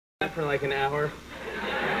that for like an hour.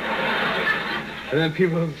 And then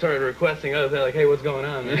people started requesting others. They're like, hey, what's going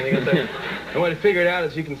on, man? They got that. And what I figured out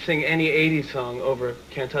is you can sing any 80s song over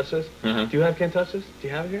Can't Touch This. Do you have Can't Touch This? Do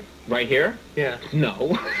you have it here? Right here? Yeah.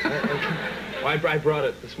 No. I brought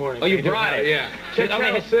it this morning. Oh, you brought it? Yeah.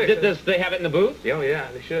 Does they have it in the booth? Oh,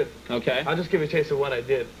 yeah, they should. Okay. I'll just give you a taste of what I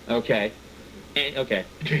did. Okay. Okay.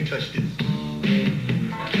 Can't touch this. Can't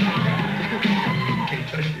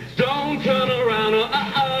touch this. Don't turn around,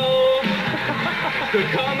 uh-oh. The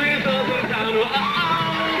coming doesn't down, uh-oh.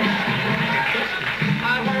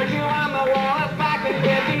 I heard you on the wall back in the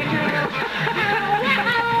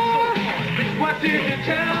What did you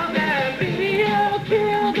tell them? Video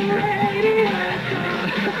killed the radio.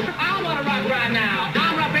 I want to rock right now.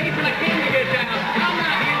 I'm a bass and I came to get down. I'm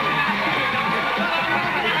not here.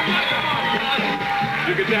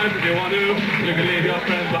 You can dance if you want to. You can leave your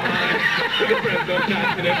friends behind. Your friends don't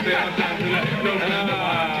dance and if they don't dance, no,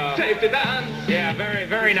 safe to dance. Yeah, very,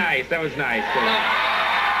 very nice. That was nice. No.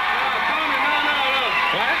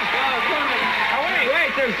 What? Oh,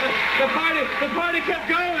 wait, there's... The party kept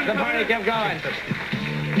going. The party kept going.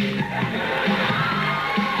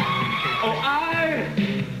 Oh,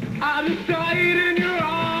 I just died in your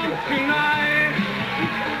arms tonight.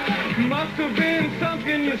 Must have been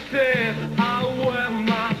something you said. I wear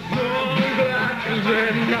my sunglasses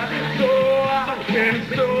at night, so I can.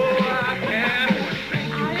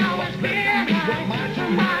 I always feel like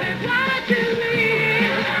somebody tried to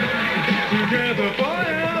leave. Together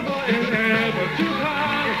forever and ever to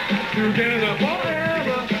come. Together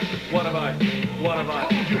forever. What have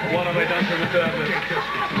I done to deserve this?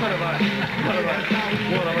 What have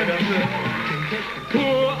I done to?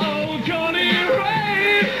 Poor old Johnny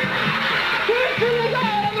Ray. Listen to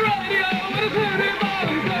that on the radio with his hoodie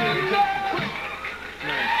bottom Sunday.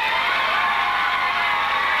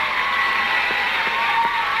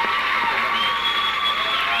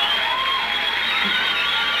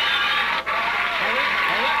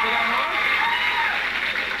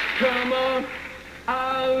 Come on,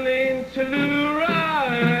 I'll lean to the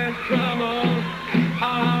right. Come on,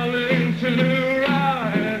 I'll lean to the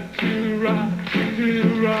right, to the right, to the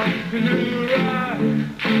right, to the right.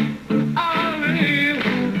 I'll lean,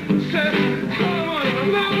 say, come on,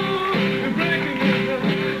 move, you're breaking me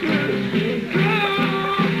through.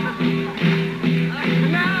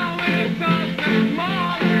 Now it's something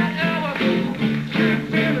more than ever. Can't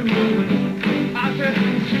feel it moving. I said,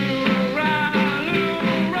 to the right,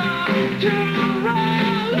 to the right.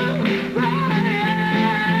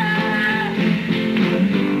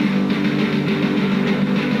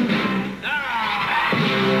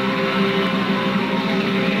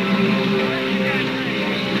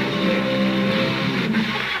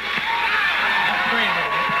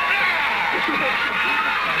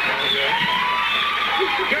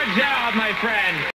 Good job, my friend.